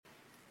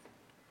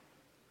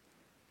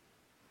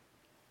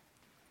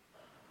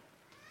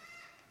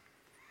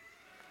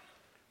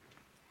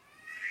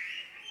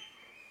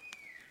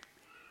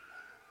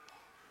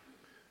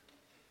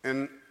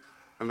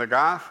in the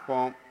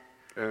gospel,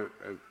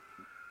 and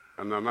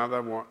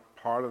another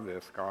part of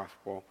this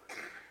gospel,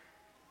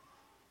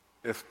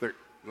 is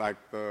like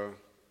the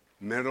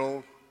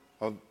middle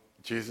of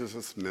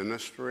Jesus'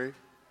 ministry,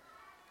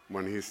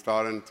 when he's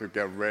starting to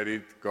get ready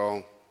to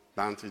go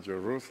down to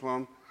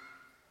Jerusalem,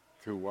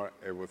 to what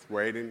it was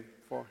waiting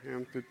for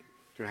him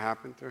to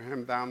happen to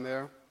him down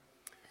there.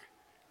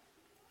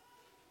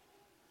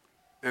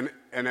 And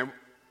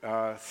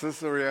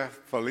Caesarea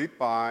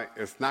Philippi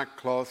is not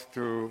close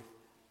to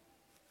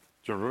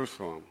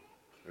Jerusalem.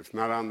 It's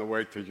not on the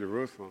way to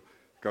Jerusalem,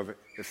 because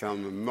it's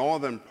on the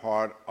northern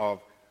part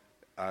of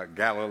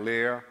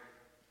Galilee,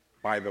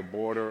 by the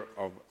border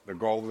of the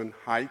Golden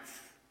Heights,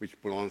 which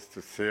belongs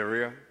to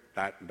Syria,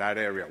 that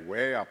area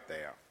way up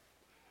there.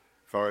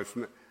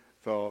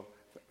 So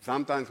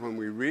sometimes when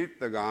we read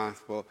the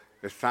gospel,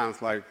 it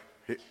sounds like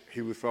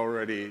he was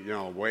already,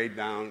 way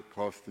down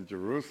close to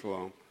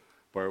Jerusalem,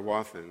 but it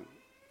wasn't.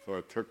 So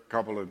it took a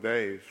couple of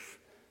days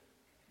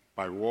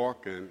by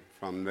walking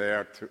from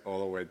there to all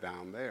the way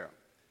down there.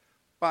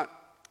 But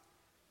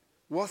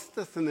what's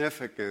the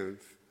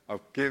significance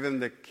of giving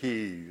the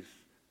keys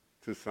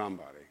to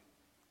somebody?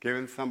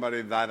 Giving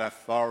somebody that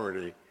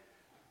authority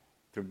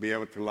to be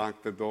able to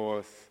lock the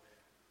doors,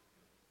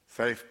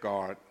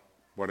 safeguard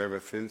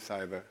whatever's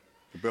inside the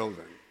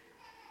building.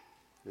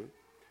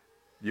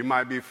 You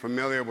might be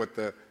familiar with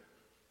the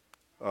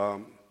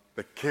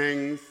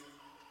kings.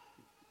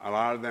 A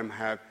lot of them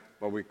have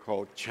what we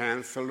call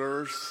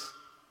chancellors.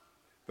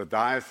 The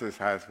diocese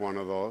has one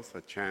of those, a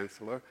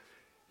chancellor.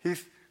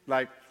 He's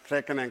like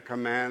second in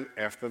command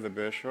after the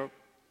bishop.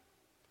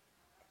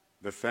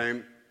 The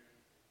same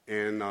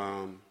in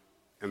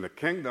the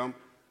kingdom.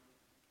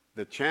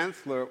 The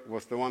chancellor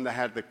was the one that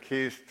had the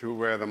keys to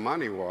where the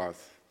money was,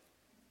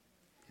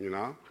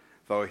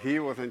 So he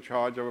was in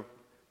charge of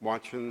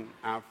watching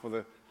out for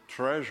the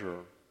treasure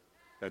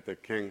that the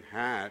king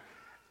had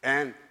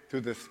and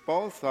to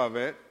dispose of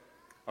it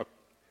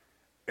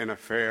in a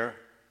fair,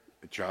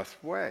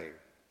 just way.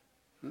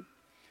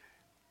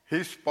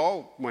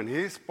 When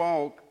he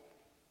spoke,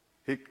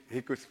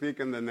 he could speak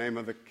in the name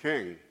of the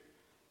king,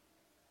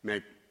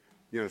 make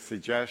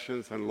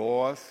suggestions and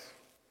laws.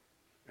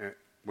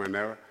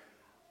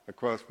 Of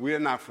course, we are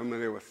not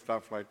familiar with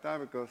stuff like that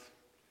because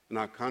in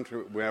our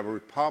country we have a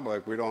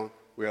republic.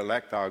 We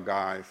elect our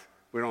guys.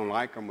 We don't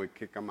like them, we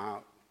kick them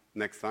out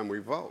next time we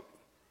vote.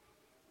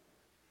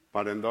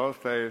 But in those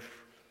days,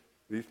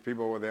 these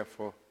people were there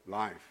for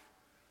life.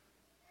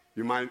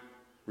 You might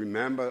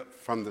remember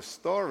from the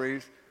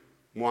stories,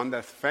 one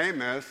that's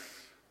famous,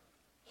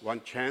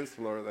 one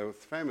chancellor that was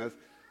famous,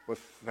 was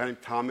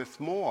St. Thomas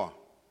More,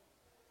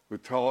 who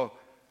told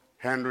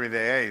Henry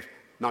VIII,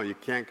 no, you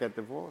can't get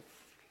divorced.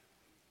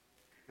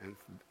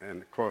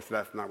 And of course,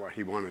 that's not what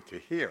he wanted to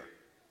hear.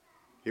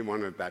 He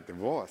wanted that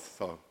divorce,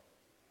 so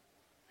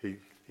he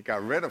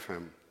got rid of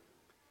him.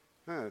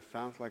 It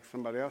sounds like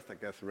somebody else that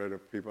gets rid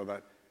of people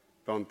that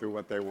don't do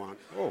what they want.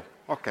 Oh,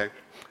 okay.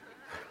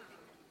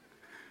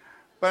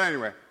 But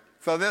anyway,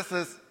 so this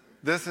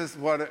is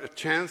what a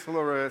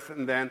chancellor is,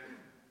 and then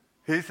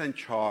he's in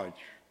charge.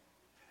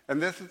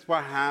 And this is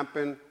what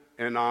happened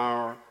in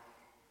the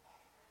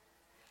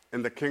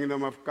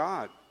kingdom of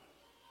God.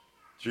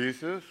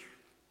 Jesus,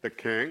 the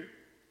king,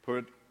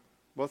 put,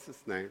 what's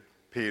his name?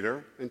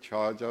 Peter in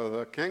charge of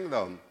the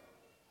kingdom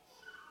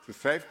to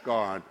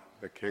safeguard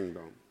the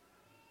kingdom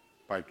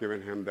by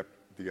giving him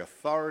the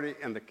authority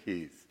and the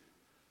keys.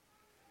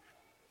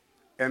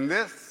 And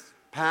this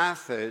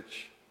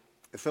passage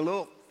is a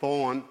little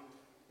thorn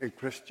in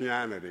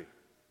Christianity.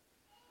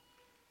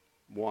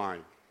 Why?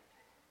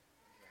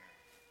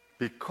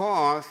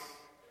 Because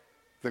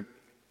the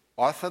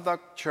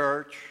Orthodox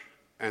Church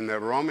and the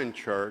Roman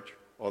Church,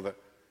 or the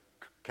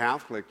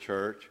Catholic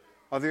Church,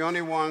 are the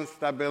only ones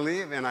that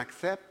believe and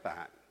accept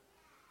that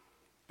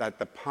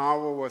the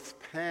power was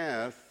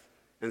passed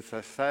in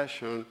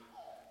succession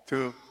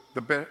to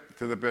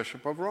the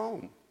Bishop of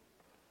Rome.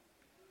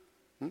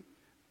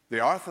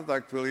 The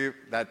Orthodox believe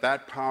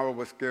that power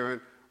was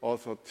given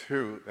also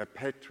to the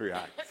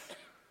patriarchs,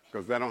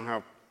 because they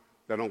don't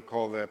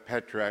call the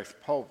patriarchs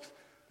popes.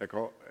 They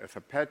call it's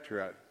a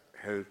patriarch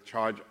in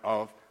charge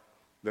of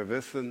the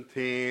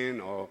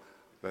Byzantine or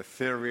the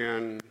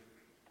Syrian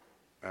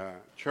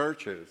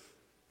churches.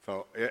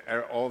 So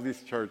all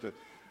these churches,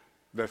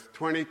 there's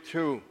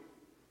 22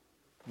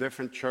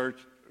 different church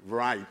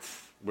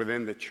rites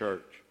within the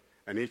church,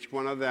 and each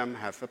one of them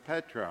has a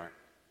patriarch.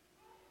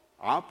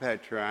 Our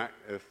patriarch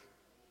is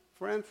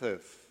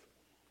Francis,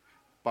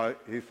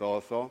 but he's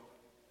also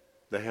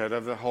the head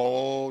of the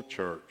whole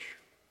church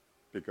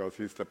because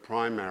he's the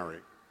primary.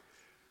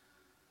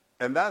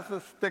 And that's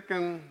a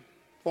sticking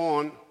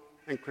thorn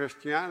in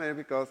Christianity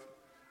because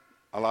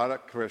a lot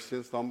of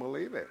Christians don't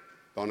believe it,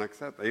 don't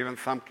accept it. Even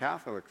some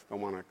Catholics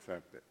don't want to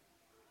accept it.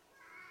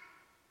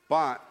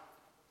 But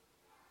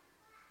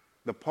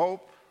the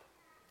Pope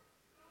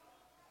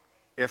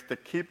is the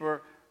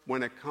keeper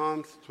when it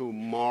comes to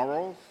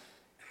morals,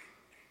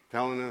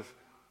 telling us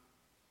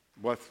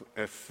what's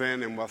a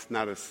sin and what's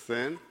not a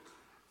sin.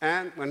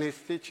 and when he's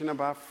teaching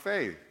about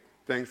faith,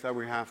 things that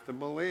we have to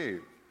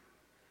believe.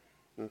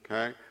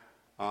 Okay?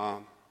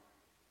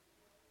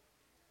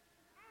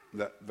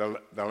 The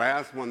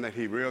last one that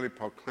he really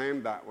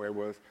proclaimed that way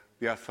was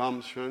the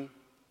Assumption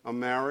of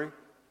Mary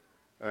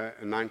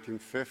in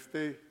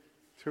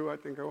 1952, I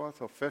think it was,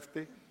 or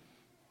 50,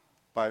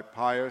 by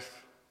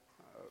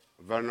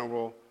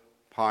Venerable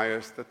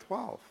Pius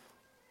XII.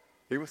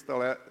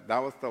 That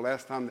was the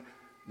last time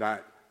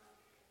that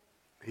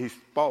he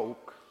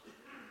spoke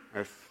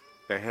as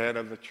the head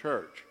of the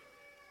church.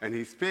 And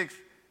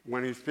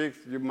when he speaks,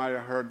 you might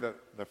have heard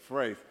the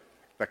phrase,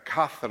 the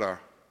cathedra,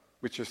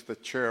 which is the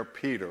chair of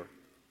Peter.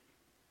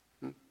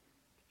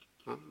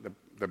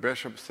 The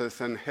bishop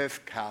sits in his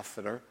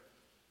cathedra.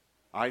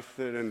 I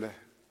sit in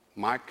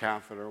my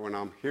cathedra when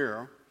I'm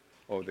here,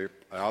 or the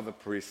other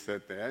priests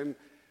sit there.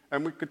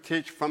 And we could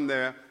teach from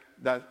there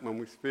that when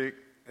we speak,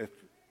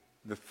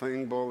 the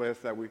symbol is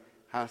that we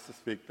have to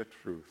speak the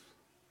truth.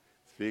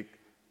 Speak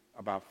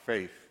about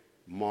faith,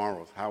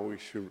 morals, how we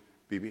should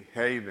be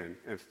behaving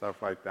and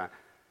stuff like that.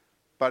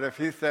 But if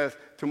he says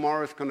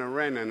tomorrow it's going to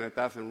rain and it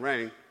doesn't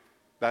rain,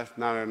 that's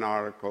not an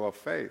article of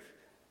faith.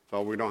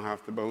 So we don't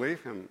have to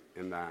believe him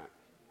in that.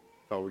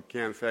 So we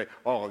can't say,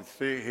 oh,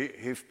 see,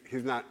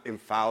 he's not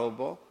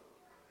infallible.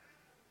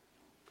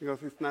 Because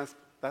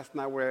that's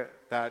not where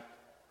that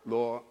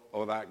law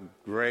or that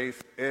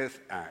grace is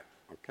at,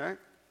 okay?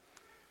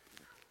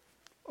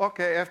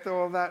 Okay, after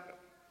all that,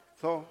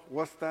 so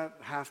what's that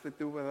have to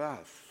do with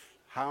us?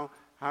 How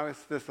is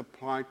this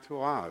applied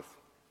to us?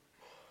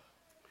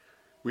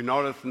 We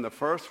notice in the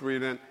first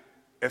reading,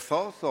 it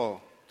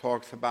also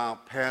talks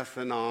about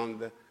passing on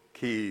the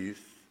keys,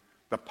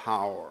 the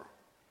power.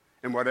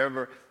 And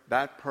whatever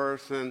that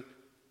person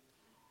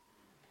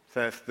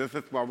says, this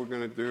is what we're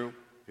going to do,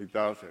 he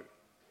does it.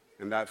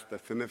 And that's the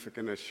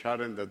significance of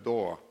shutting the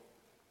door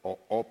or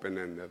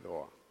opening the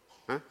door.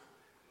 Huh?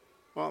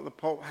 Well, the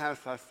Pope has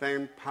that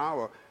same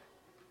power,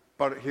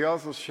 but he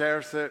also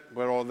shares it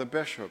with all the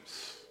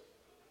bishops.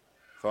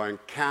 So in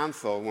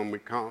council, when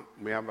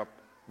we have a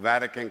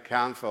Vatican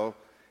Council,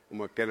 and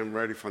we're getting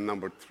ready for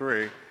number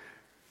 3,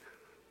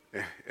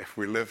 if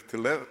we live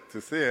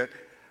to see it,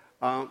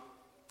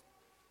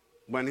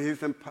 when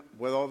he's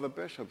with all the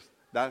bishops,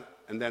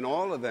 and then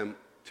all of them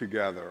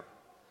together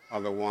are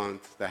the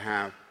ones that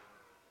have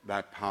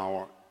that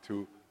power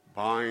to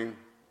bind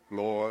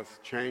laws,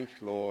 change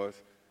laws,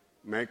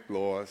 make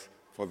laws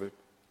for the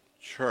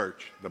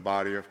church, the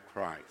body of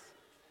Christ.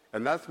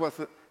 And that's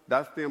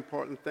the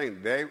important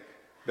thing.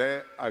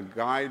 They are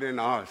guiding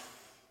us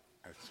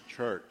as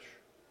church,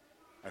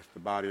 as the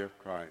body of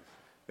Christ.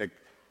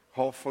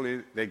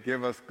 Hopefully they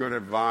give us good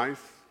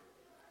advice,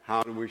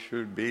 how we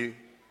should be,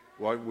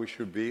 what we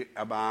should be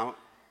about,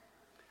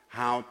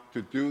 how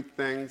to do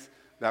things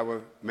that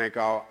will make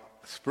our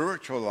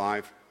spiritual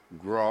life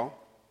grow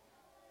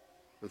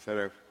instead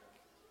of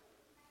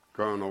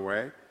going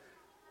away.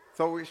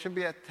 So we should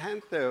be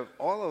attentive,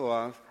 all of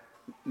us,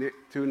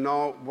 to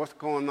know what's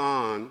going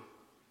on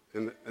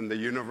in the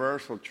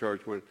universal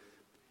church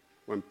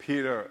when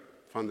Peter,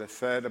 from the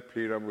side of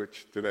Peter,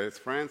 which today is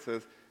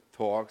Francis,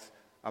 talks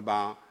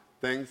about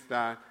things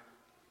that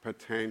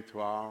pertain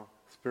to our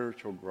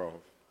spiritual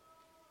growth.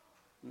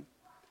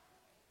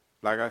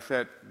 Like I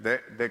said,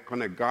 they're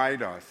going to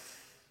guide us.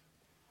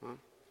 Huh?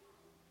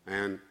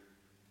 And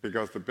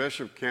because the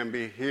bishop can't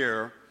be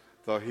here,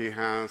 so he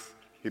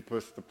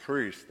puts the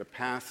priest, the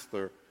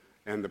pastor,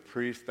 and the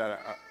priest that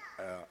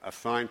are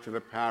assigned to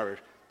the parish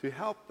to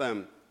help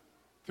them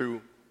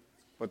do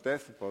what they're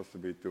supposed to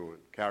be doing,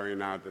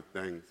 carrying out the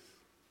things,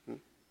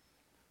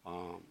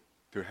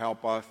 to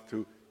help us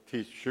to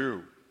teach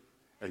you,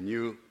 and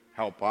you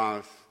help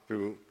us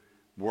to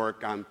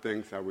work on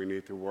things that we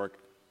need to work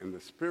in the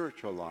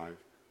spiritual life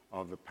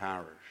of the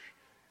parish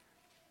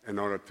in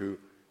order to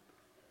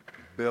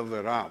build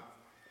it up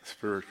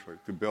spiritually,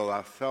 to build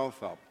ourselves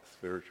up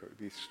spiritually,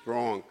 be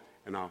strong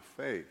in our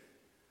faith,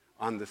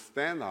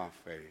 understand our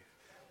faith.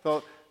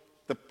 So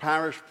the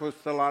parish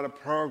puts a lot of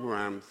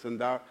programs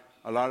and a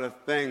lot of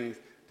things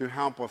to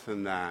help us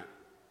in that.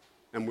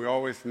 And we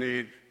always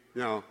need,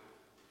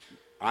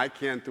 I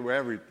can't do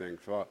everything.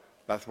 So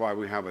that's why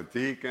we have a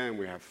deacon,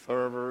 we have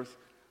servers,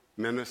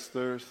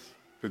 ministers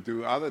to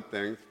do other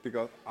things,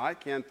 because I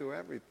can't do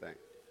everything.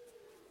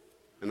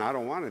 And I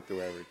don't want to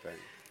do everything.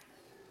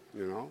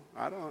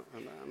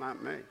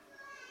 Not me.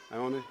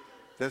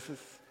 This is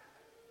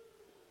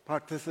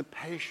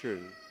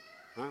participation.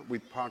 Huh? We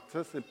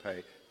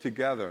participate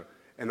together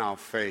in our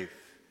faith,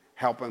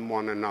 helping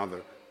one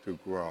another to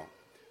grow.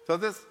 So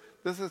this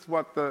is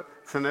what the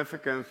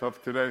significance of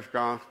today's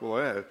gospel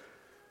is.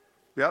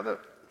 The other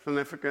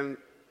significance,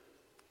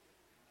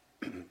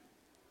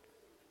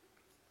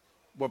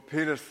 what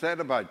Peter said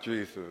about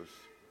Jesus,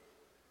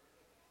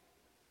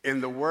 in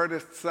the word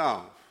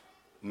itself,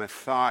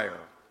 Messiah,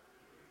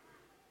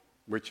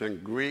 which in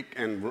Greek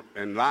and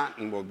in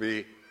Latin will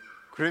be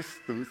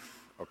Christus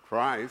or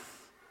Christ,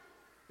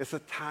 it's a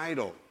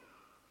title.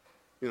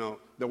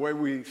 The way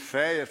we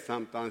say it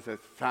sometimes, it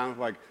sounds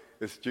like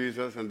it's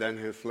Jesus and then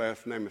his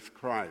last name is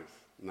Christ.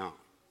 No.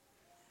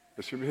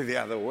 It should be the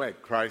other way,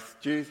 Christ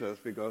Jesus,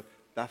 because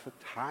that's a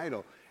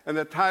title. And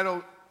the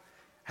title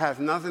has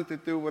nothing to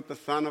do with the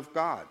Son of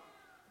God.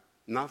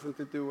 Nothing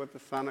to do with the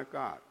Son of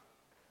God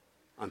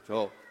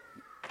until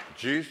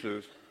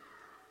Jesus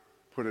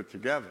put it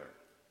together.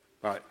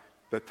 But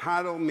the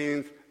title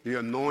means the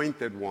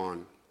anointed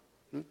one,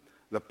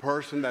 the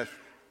person that's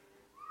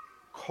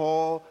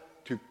called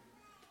to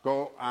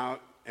go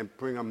out and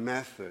bring a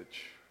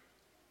message.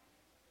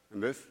 In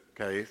this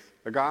case,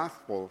 the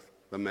gospel,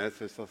 the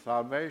message of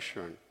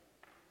salvation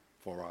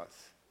for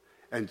us.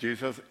 And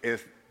Jesus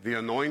is the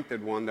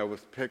anointed one that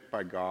was picked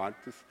by God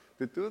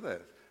to do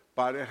this.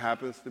 But it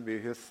happens to be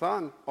his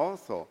son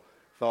also.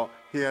 So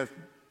he has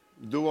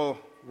dual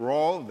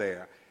role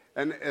there.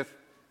 And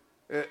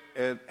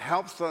it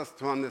helps us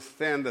to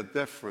understand the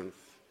difference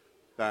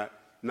that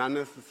not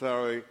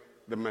necessarily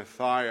the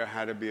Messiah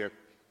had to be a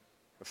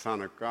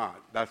son of God.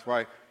 That's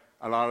why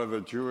a lot of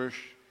the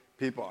Jewish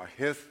people at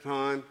his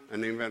time,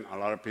 and even a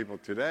lot of people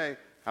today,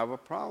 have a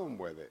problem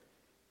with it.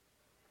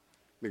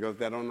 Because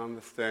they don't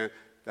understand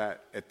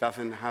that it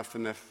doesn't have to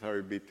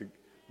necessarily be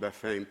the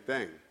same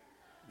thing.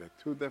 They're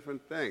two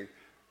different things.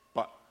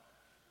 But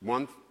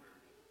one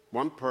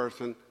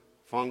person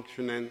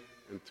functioning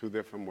in two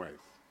different ways.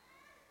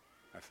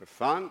 As a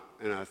son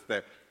and as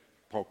the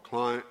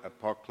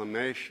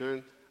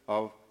proclamation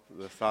of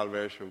the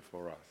salvation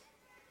for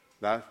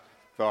us.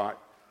 So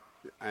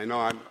I know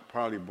I'm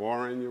probably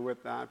boring you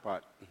with that,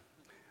 but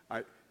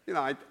I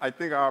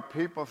think our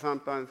people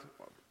sometimes,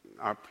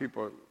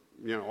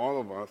 all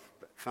of us,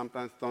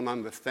 sometimes don't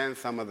understand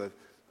some of the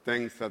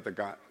things that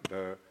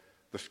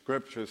the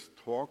scriptures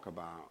talk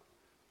about.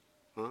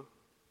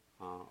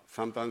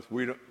 Sometimes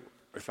we don't.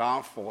 It's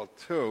our fault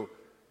too,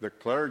 the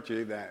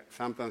clergy, that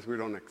sometimes we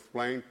don't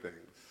explain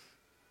things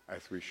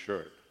as we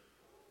should.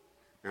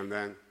 And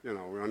then, we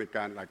only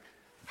got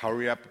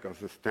hurry up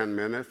because it's 10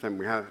 minutes and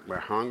we're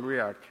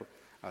hungry, our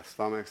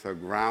stomachs are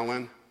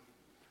growling.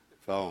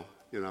 So,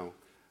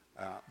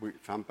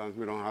 sometimes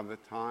we don't have the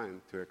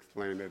time to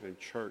explain it in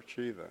church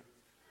either,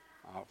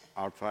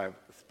 outside of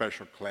the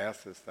special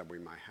classes that we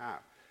might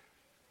have.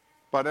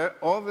 But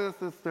all this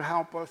is to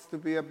help us to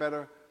be a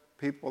better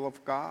people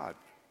of God.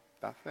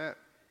 That's it.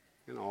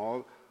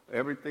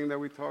 Everything that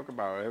we talk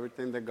about,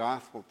 everything the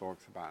gospel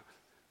talks about,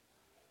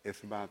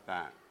 it's about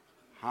that.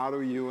 How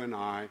do you and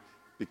I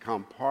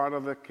become part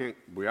of the kingdom?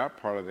 We are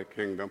part of the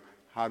kingdom.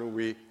 How do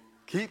we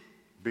keep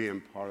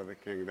being part of the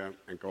kingdom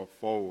and go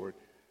forward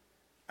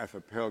as a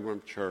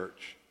pilgrim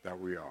church that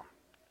we are?